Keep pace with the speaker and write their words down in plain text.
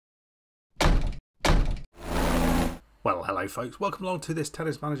Well, hello folks, welcome along to this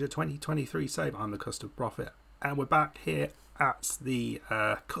Tennis Manager 2023 save. I'm the Custard Prophet and we're back here at the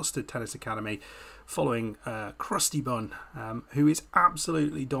Custard Tennis Academy following Crusty Bun, who is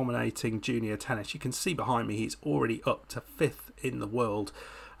absolutely dominating junior tennis. You can see behind me he's already up to 5th in the world,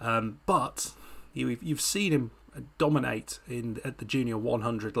 but you've seen him dominate at the junior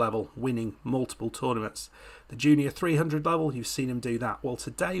 100 level, winning multiple tournaments. The junior 300 level, you've seen him do that. Well,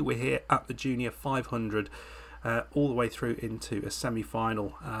 today we're here at the junior 500, all the way through into a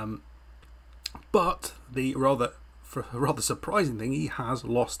semi-final. But the rather surprising thing, he has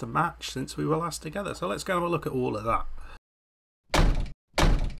lost a match since we were last together. So let's go and have a look at all of that.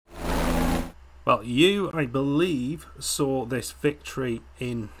 Well, you, I believe, saw this victory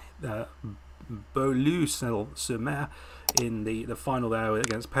in Beaulieu-sur-Mer in the final there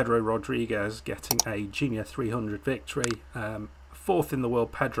against Pedro Rodriguez, getting a junior 300 victory. 4th in the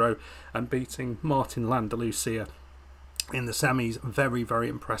world, Pedro, and beating Martin Landalucia in the semis. Very, very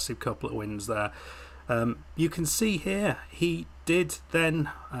impressive couple of wins there. You can see here he did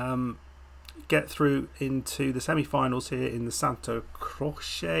then get through into the semi-finals here in the Santa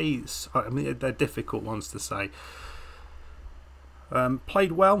Croce. I mean, they're difficult ones to say.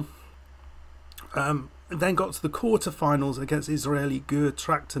 Played well. Then got to the quarterfinals against Israeli Gur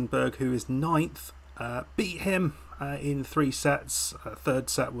Trachtenberg, who is 9th. Beat him in 3 sets. Third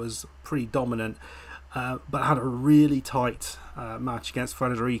set was pretty dominant, but had a really tight match against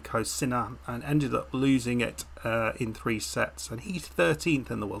Federico Sinner and ended up losing it in 3 sets. And he's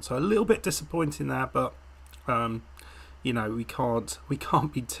 13th in the world, so a little bit disappointing there. But you know, we can't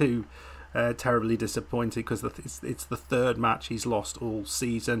be too terribly disappointed, because it's the 3rd match he's lost all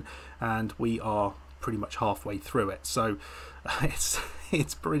season, and we are pretty much halfway through it. So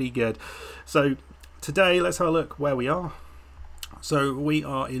it's pretty good. So today, let's have a look where we are. So we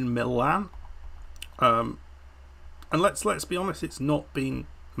are in Milan, and let's be honest, it's not been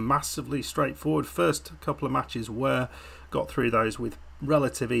massively straightforward. First couple of matches got through those with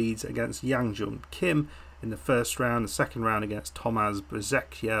relative ease against Yang Jun Kim in the first round, the second round against Tomasz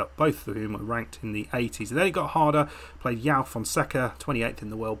Brzeziak, both of whom were ranked in the 80s. And then it got harder. Played João Fonseca, 28th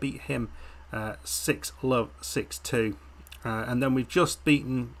in the world, beat him 6-love, 6-2, and then we've just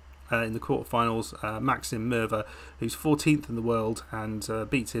beaten in the quarterfinals Maxim Merva, who's 14th in the world, and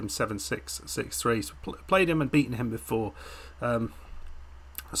beat him 7-6, 6-3. So played him and beaten him before.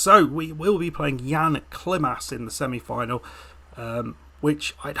 So we will be playing Jan Klimas in the semi-final,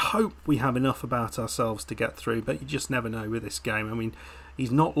 which I'd hope we have enough about ourselves to get through, but you just never know with this game. I mean, he's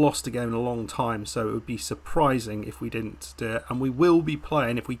not lost a game in a long time, so it would be surprising if we didn't do it. And we will be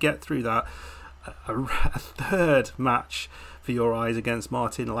playing, if we get through that, a 3rd match for your eyes against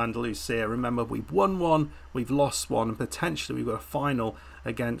Martin Landalucia. Remember, we've won 1, we've lost 1, and potentially we've got a final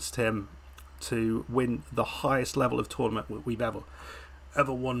against him to win the highest level of tournament we've ever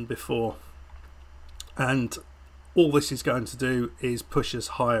won before. And all this is going to do is push us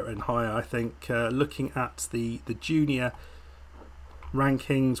higher and higher. I think looking at the junior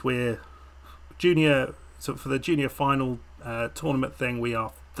rankings, we're junior, so for the junior final tournament thing, we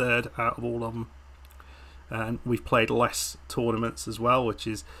are 3rd out of all of them, and we've played less tournaments as well, which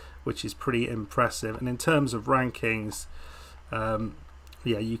is pretty impressive. And in terms of rankings, yeah,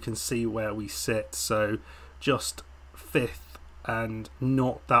 you can see where we sit. So just 5th, and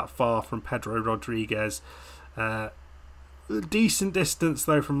not that far from Pedro Rodriguez. Decent distance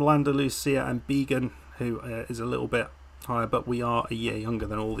though from Landalucia and Began, who is a little bit higher, but we are a year younger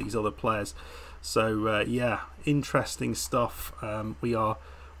than all these other players. So yeah, interesting stuff.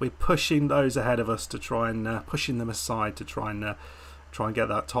 We're pushing those ahead of us to try and pushing them aside to try and get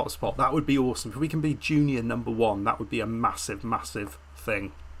that top spot. That would be awesome if we can be junior #1. That would be a massive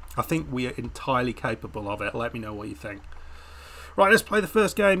thing. I think we are entirely capable of it. Let me know what you think. Right, let's play the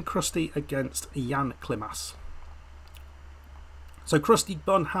first game. Crusty against Jan Klimas. So Crusty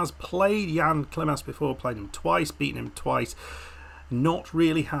Bun has played Jan Klimas before, played him twice, beaten him twice. Not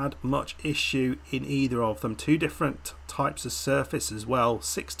really had much issue in either of them. 2 different types of surface as well.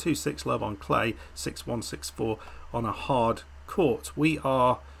 6-2, 6-love on clay, 6-1, 6-4 on a hard court. We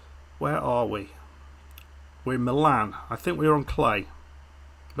are, where are we? We're in Milan. I think we're on clay,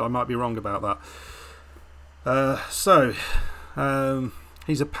 but I might be wrong about that.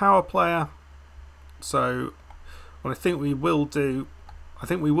 He's a power player, so what I think we will do, I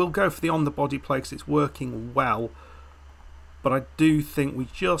think we will go for the on the body play because it's working well, but I do think we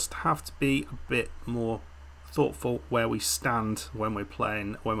just have to be a bit more thoughtful where we stand when we're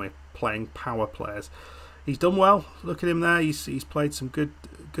playing power players. He's done well. Look at him there. He's played some good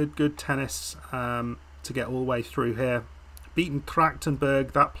tennis to get all the way through here. beaten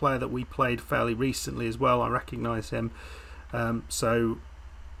Trachtenberg, that player that we played fairly recently as well. I recognise him.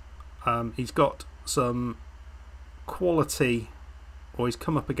 He's got some quality, or he's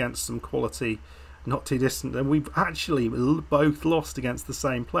come up against some quality not too distant, and we've actually both lost against the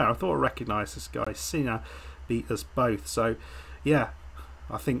same player. I thought I recognised this guy. Sina beat us both, so yeah,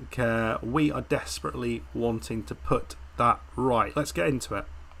 I think we are desperately wanting to put that right. Let's get into it.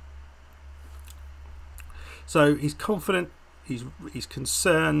 So he's confident, he's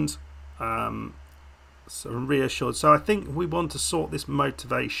concerned, so I'm reassured. So I think we want to sort this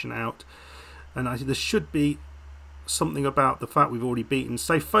motivation out, and there should be something about the fact we've already beaten.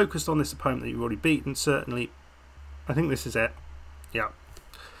 Stay focused on this opponent that you've already beaten. Certainly, I think this is it. Yeah,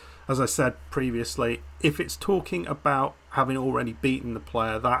 as I said previously, if it's talking about having already beaten the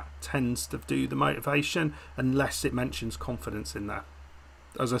player, that tends to do the motivation, unless it mentions confidence in there.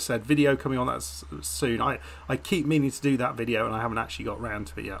 As I said, video coming on that soon. I keep meaning to do that video and I haven't actually got round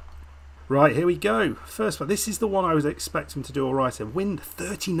to it yet. Right, here we go. First one. This is the one I was expecting to do all right in. Wind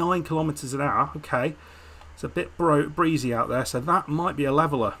 39 kilometers an hour. Okay, it's a bit breezy out there, so that might be a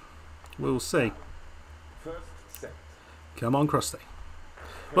leveler. We'll see. Come on, Crusty.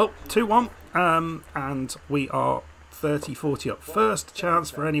 Well, 2-1, and we are 30-40 up. First chance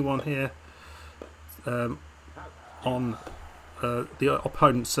for anyone here on the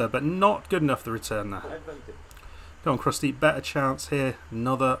opponent's serve, but not good enough the return there. Go on, Crusty, better chance here,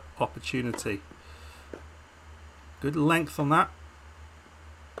 another opportunity. Good length on that.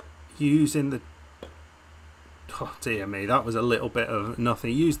 Using the... Oh dear me, that was a little bit of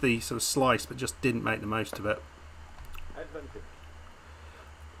nothing. He used the sort of slice, but just didn't make the most of it.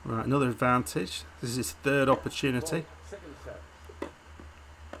 Right, another advantage. This is his third opportunity.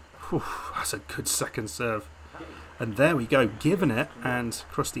 Whew, that's a good second serve. And there we go, given it, and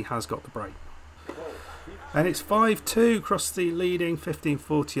Crusty has got the break. And it's 5-2, Crusty leading,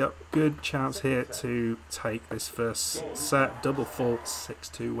 15-40 up. Good chance here to take this first set. Double fault,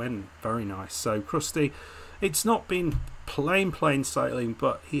 6-2 win. Very nice. So Crusty, it's not been plain sailing,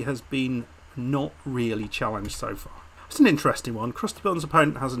 but he has been not really challenged so far. It's an interesting one. Crusty Bun's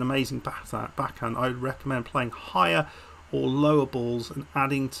opponent has an amazing backhand. I would recommend playing higher or lower balls and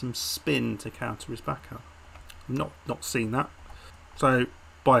adding some spin to counter his backhand. Not seen that. So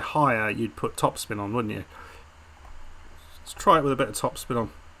by higher you'd put topspin on, wouldn't you? Let's try it with a bit of topspin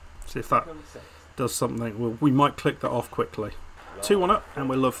on. See if that does something. Well, we might click that off quickly. 2-1 up, and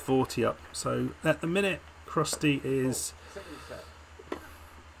we're love 40 up. So at the minute, Crusty is...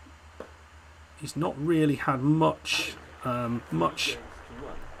 he's not really had much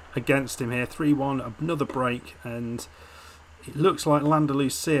against him here. 3-1, another break, and it looks like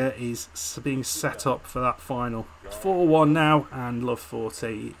Landalucia is being set up for that final. 4-1 now, and love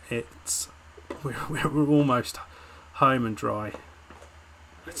 40. We're almost home and dry.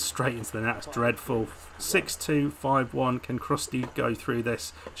 It's straight into the net. It's dreadful. 6-2, 5-1. Can Crusty go through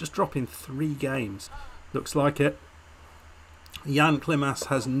this? Just dropping 3 games. Looks like it. Jan Klimas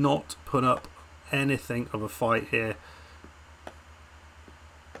has not put up anything of a fight here.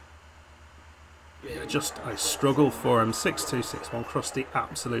 Yeah, just a struggle for him. 6-2, 6-1. Crusty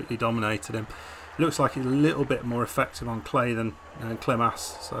absolutely dominated him. Looks like he's a little bit more effective on clay than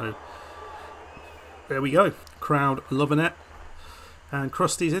Klimas. So there we go. Crowd loving it. And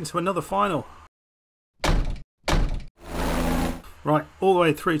Crusty's into another final. Right, all the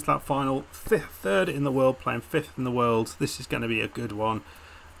way through to that final. Third in the world, playing 5th in the world. This is going to be a good one.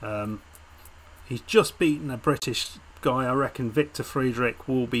 He's just beaten a British guy. I reckon Victor Friedrich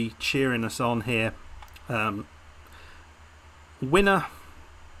will be cheering us on here. Winner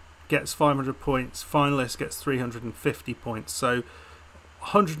gets 500 points. Finalist gets 350 points. So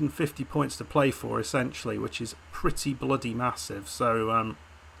 150 points to play for, essentially, which is pretty bloody massive. So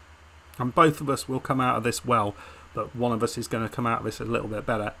and both of us will come out of this well, but one of us is going to come out of this a little bit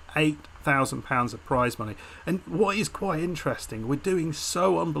better. £8,000 of prize money. And what is quite interesting, we're doing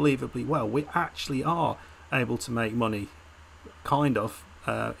so unbelievably well. We actually are able to make money, kind of,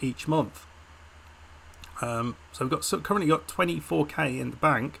 each month. So we've got currently got 24k in the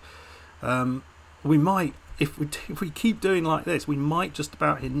bank. We might, if we keep doing like this, we might just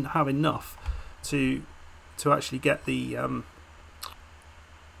about have enough to actually get the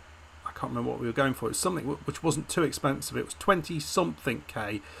I can't remember what we were going for. It was something which wasn't too expensive. It was 20 something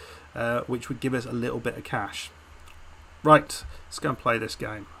k, which would give us a little bit of cash. Right, let's go and play this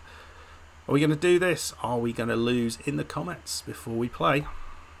game. Are we going to do this? Are we going to lose? In the comments before we play.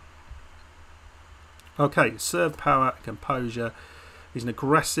 Okay, serve power, composure. He's an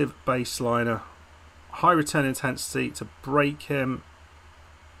aggressive baseliner. High return intensity to break him.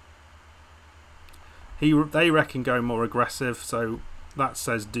 They reckon go more aggressive, so that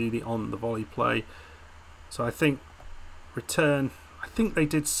says do the on the volley play. So I think return. I think they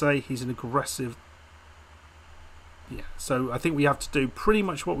did say he's an aggressive. Yeah, so I think we have to do pretty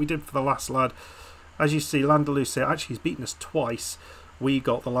much what we did for the last lad. As you see, Landaluce actually he's beaten us twice. We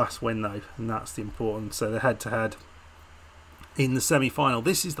got the last win though, and that's the important. So the head-to-head in the semi-final.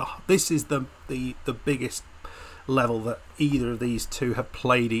 This is the biggest level that either of these two have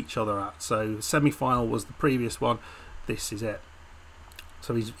played each other at. So semi-final was the previous one. This is it.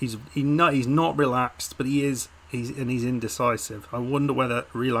 So he's not relaxed, but he's indecisive. I wonder whether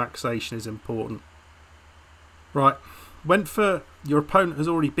relaxation is important. Right, went for your opponent has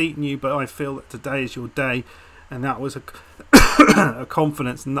already beaten you, but I feel that today is your day, and that was a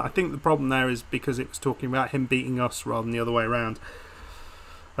confidence. And I think the problem there is because it was talking about him beating us rather than the other way around.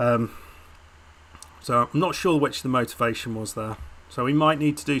 So I'm not sure which the motivation was there. So we might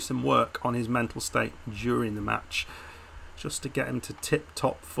need to do some work on his mental state during the match, just to get him to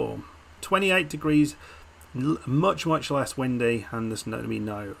tip-top form. 28 degrees, much less windy, and there's going to be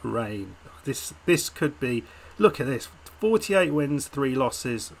no rain. This could be. Look at this: 48 wins, 3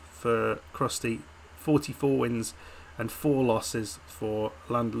 losses for Crusty, 44 wins and 4 losses for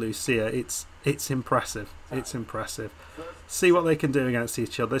Landaluce. It's impressive. It's impressive. See what they can do against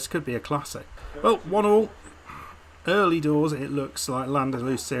each other. This could be a classic. Well, 1-1. Early doors, it looks like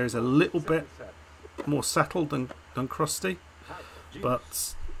Landaluce is a little bit more settled than Crusty,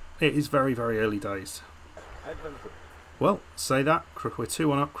 but it is very, very early days. Well, say that. We're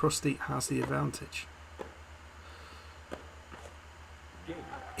 2-1 up. Crusty has the advantage.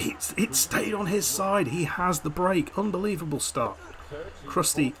 It stayed on his side. He has the break. Unbelievable start.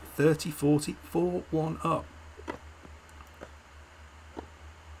 Crusty 30-40, 4-1 up.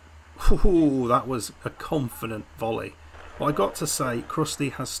 Ooh, that was a confident volley. Well, I got to say, Crusty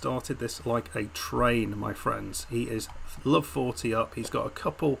has started this like a train, my friends. He is love 40 up. He's got a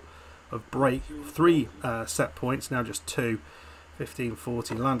couple of 3 set points, now just 2. 15-40.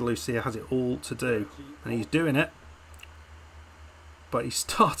 Landaluce has it all to do, and he's doing it. But he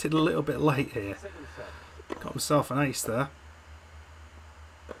started a little bit late here. Got himself an ace there.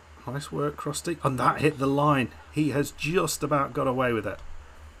 Nice work, Crusty. And that hit the line. He has just about got away with it.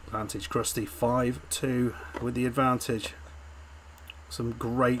 Advantage, Crusty. 5-2 with the advantage. Some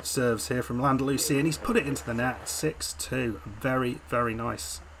great serves here from Landaluce, and he's put it into the net. 6-2. Very, very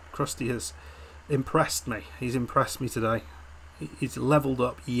nice. Crusty has impressed me. He's impressed me today. He's levelled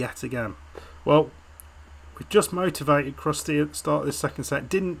up yet again. Well, we've just motivated Crusty at the start of this second set.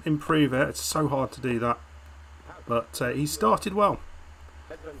 Didn't improve it. It's so hard to do that. But he started well.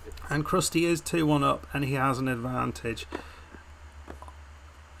 And Crusty is 2-1 up, and he has an advantage.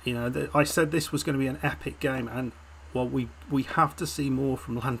 You know, I said this was going to be an epic game, and well, we have to see more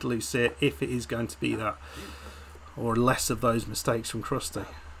from Landaluce if it is going to be that, or less of those mistakes from Crusty.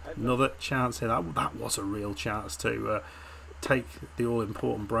 Another chance here. That was a real chance to take the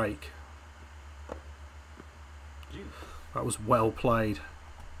all-important break. That was well played.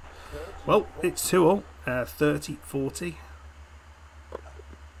 Well, it's 2-all, 30-40.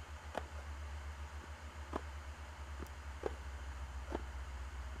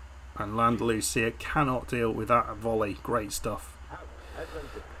 And Landaluce cannot deal with that volley. Great stuff.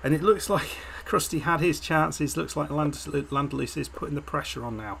 And it looks like Crusty had his chances. Looks like Landaluce is putting the pressure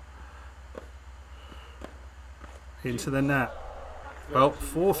on now. Into the net. Well,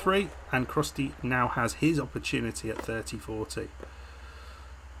 4-3, and Crusty now has his opportunity at 30-40.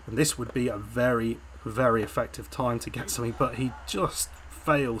 And this would be a very, very effective time to get something, but he just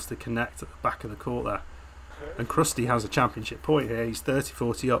fails to connect at the back of the court there. And Crusty has a championship point here. He's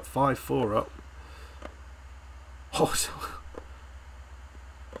 30-40 up, 5-4 up.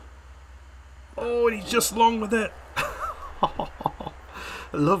 Oh, and he's just long with it. A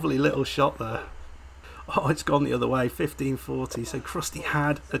lovely little shot there. Oh, it's gone the other way, 15-40. So Crusty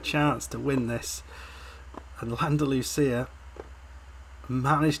had a chance to win this, and Landaluce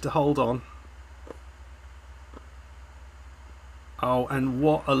managed to hold on. Oh, and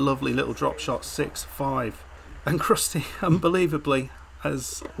what a lovely little drop shot, 6-5. And Crusty, unbelievably,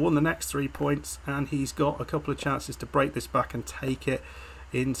 has won the next 3 points, and he's got a couple of chances to break this back and take it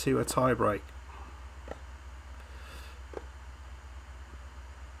into a tie break.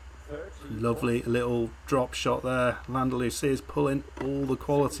 Lovely little drop shot there. Landaluce is pulling all the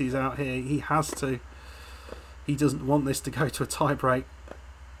qualities out here. He has to. He doesn't want this to go to a tie break.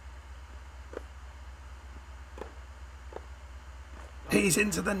 He's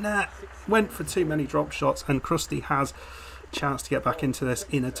into the net. Went for too many drop shots, and Crusty has a chance to get back into this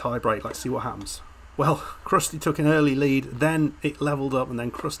in a tie break. Let's see what happens. Well, Crusty took an early lead, then it levelled up, and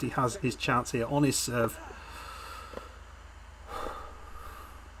then Crusty has his chance here on his serve.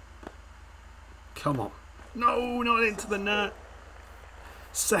 Come on. No, not into the net.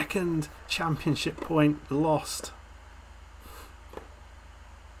 Second championship point lost.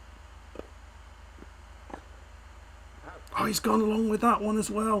 Oh, he's gone along with that one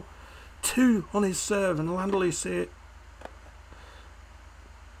as well. 2 on his serve, and Landaluce.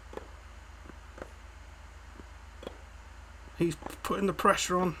 He's putting the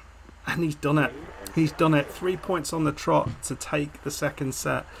pressure on, and he's done it. He's done it. 3 points on the trot to take the second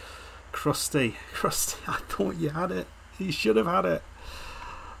set. Crusty, I thought you had it. You should have had it.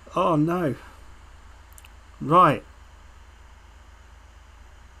 Oh no. Right.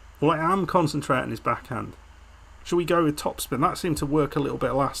 Well, I am concentrating his backhand. Shall we go with topspin? That seemed to work a little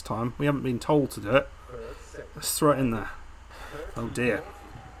bit last time. We haven't been told to do it. Let's throw it in there. Oh dear.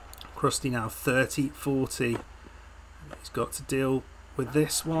 Crusty now 30-40. He's got to deal with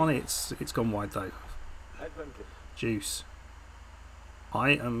this one. It's gone wide though. Juice.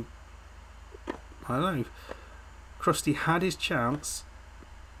 I don't know. Crusty had his chance.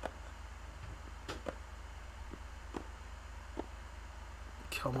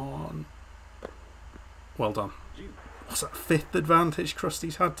 Come on. Well done. What's that, 5th advantage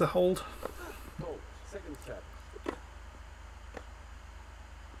Crusty's had to hold?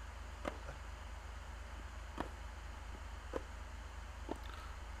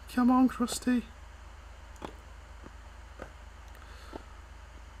 Come on, Crusty.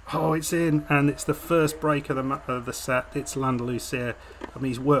 Oh, it's in, and it's the first break of the set. It's Landaluce. I mean,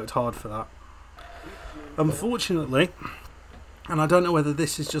 he's worked hard for that. Unfortunately, and I don't know whether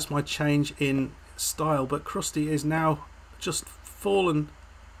this is just my change in style, but Crusty is now just fallen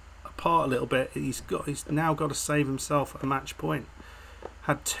apart a little bit. He's now got to save himself a match point.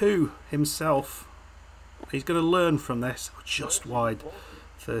 Had 2 himself. He's going to learn from this. Just wide.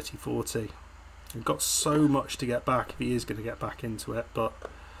 30-40. He's got so much to get back if he is going to get back into it, but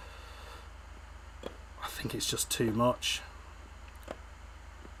I think it's just too much.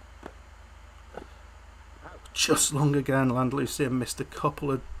 Just long again. Landaluce missed a couple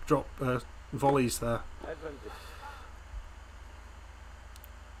of drop volleys there.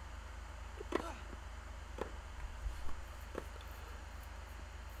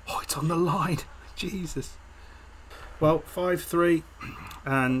 Oh, it's on the line. Jesus. Well, 5-3,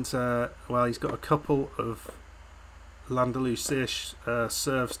 and well, he's got a couple of Landaluce-ish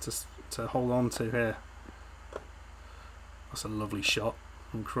serves to hold on to here. That's a lovely shot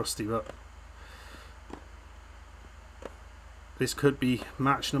from Crusty, but this could be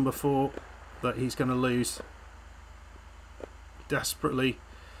match number 4 that he's going to lose. Desperately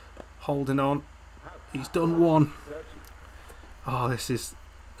holding on. He's done 1. Oh, this is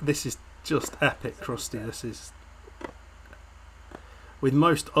just epic, Crusty. This is, with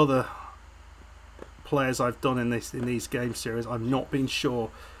most other players I've done in these game series, I've not been sure.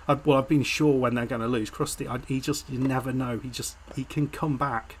 Well, I've been sure when they're going to lose. Crusty, you never know. He can come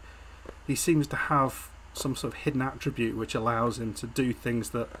back. He seems to have some sort of hidden attribute which allows him to do things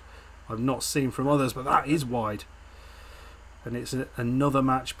that I've not seen from others. But that is wide, and it's another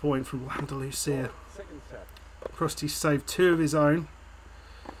match point from Landaluce. Crusty saved 2 of his own.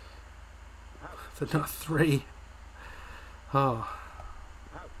 For another 3. Oh.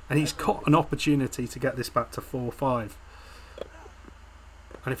 And he's got an opportunity to get this back to 4-5.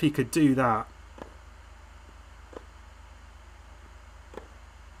 And if he could do that,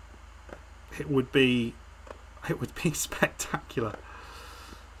 it would be spectacular.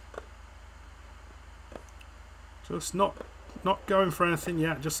 Just not going for anything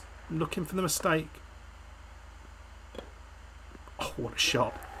yet, just looking for the mistake. Oh, what a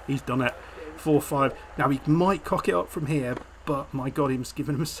shot. He's done it. 4-5. Now he might cock it up from here, but my God, he's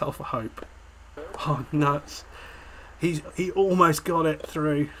given himself a hope. Oh, nuts. He almost got it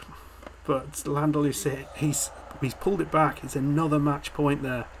through, but Landaluce, he's pulled it back. It's another match point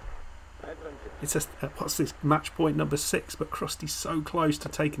there. It's just, what's this, match point number 6, but Crusty's so close to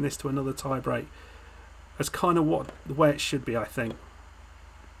taking this to another tie break. That's kind of the way it should be, I think.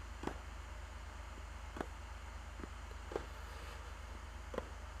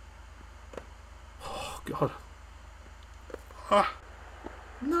 Oh God. Ah.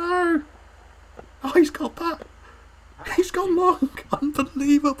 No. Oh, he's got that. He's gone long.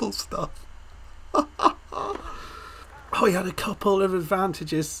 Unbelievable stuff. Oh, he had a couple of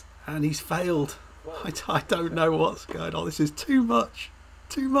advantages and he's failed. I don't know what's going on. This is too much.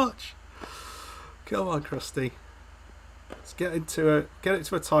 Too much. Come on, Crusty. Let's get it to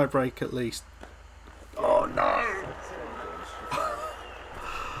a tie break at least. Oh no.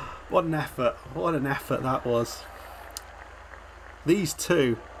 What an effort. What an effort that was. These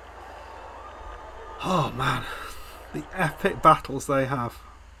two. Oh man. The epic battles they have.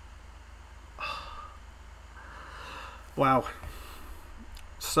 Wow.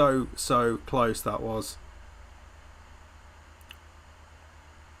 So close that was.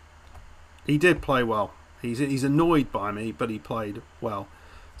 He did play well. He's annoyed by me, but he played well.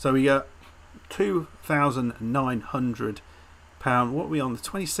 So we got £2,900. What are we on? The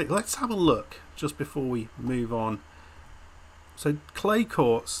 26th. Let's have a look just before we move on. So clay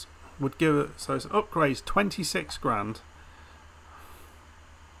courts would give it, so it's upgrades 26 grand.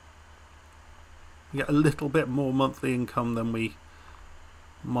 You get a little bit more monthly income than we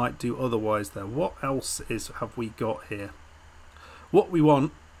might do otherwise there. What else have we got here? What we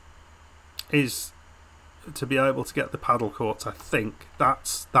want is to be able to get the paddle courts. I think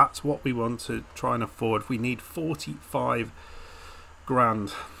that's what we want to try and afford. We need 45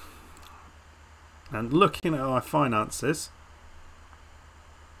 grand. And looking at our finances,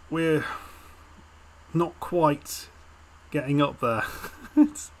 we're not quite getting up there.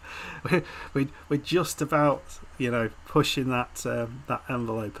 we're just about, you know, pushing that that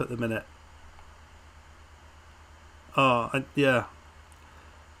envelope at the minute. Yeah.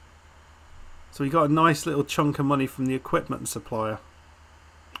 So we got a nice little chunk of money from the equipment supplier.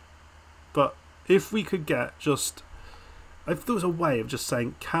 But if we could get just, if there was a way of just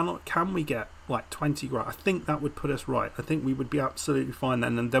saying, can we get like 20 grand? I think that would put us right. I think we would be absolutely fine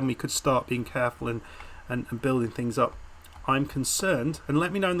then, and then we could start being careful and building things up. I'm concerned, and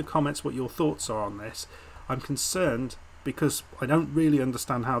let me know in the comments what your thoughts are on this. I'm concerned because I don't really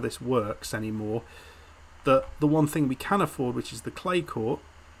understand how this works anymore. That the one thing we can afford, which is the clay court,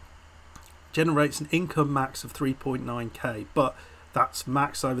 generates an income max of 3.9k, but that's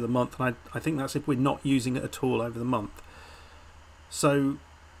max over the month, and I think that's if we're not using it at all over the month. So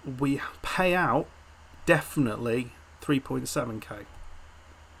we pay out definitely 3.7k.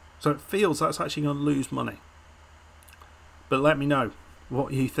 So it feels that's actually going to lose money. But let me know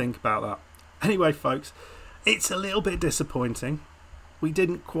what you think about that. Anyway, folks, it's a little bit disappointing. We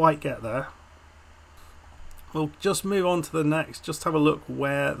didn't quite get there. We'll just move on to the next, just have a look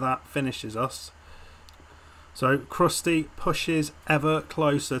where that finishes us. So Crusty pushes ever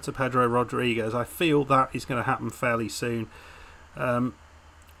closer to Pedro Rodriguez. I feel that is going to happen fairly soon. And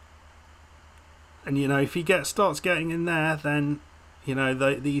you know, if he starts getting in there, then you know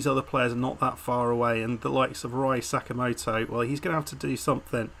these other players are not that far away, and the likes of Rai Sakamoto, well, he's going to have to do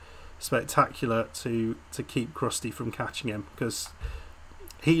something spectacular to keep Crusty from catching him, because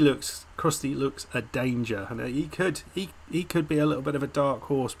Crusty looks a danger, and he could be a little bit of a dark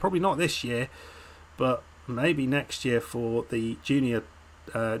horse. Probably not this year, but maybe next year for the junior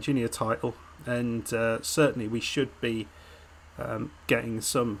title, and certainly we should be getting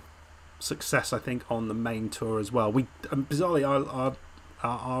some success, I think, on the main tour as well. We bizarrely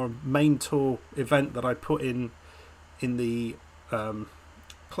our main tour event that I put in the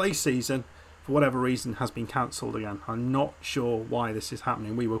clay season, for whatever reason, has been cancelled again. I'm not sure why this is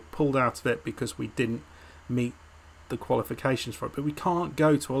happening. We were pulled out of it because we didn't meet the qualifications for it, but we can't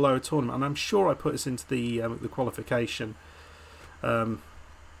go to a lower tournament, and I'm sure I put this into the qualification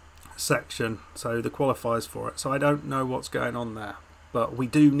section, so the qualifiers for it. So I don't know what's going on there, but we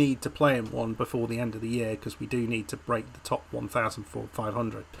do need to play in one before the end of the year, because we do need to break the top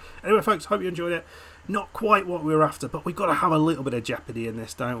 1,500. Anyway, folks, hope you enjoyed it. Not quite what we were after, but we've got to have a little bit of jeopardy in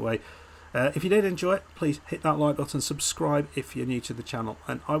this, don't we? If you did enjoy it, please hit that like button, subscribe if you're new to the channel,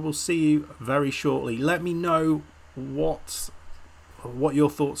 and I will see you very shortly. Let me know what your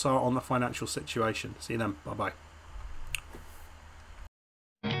thoughts are on the financial situation. See you then. Bye bye.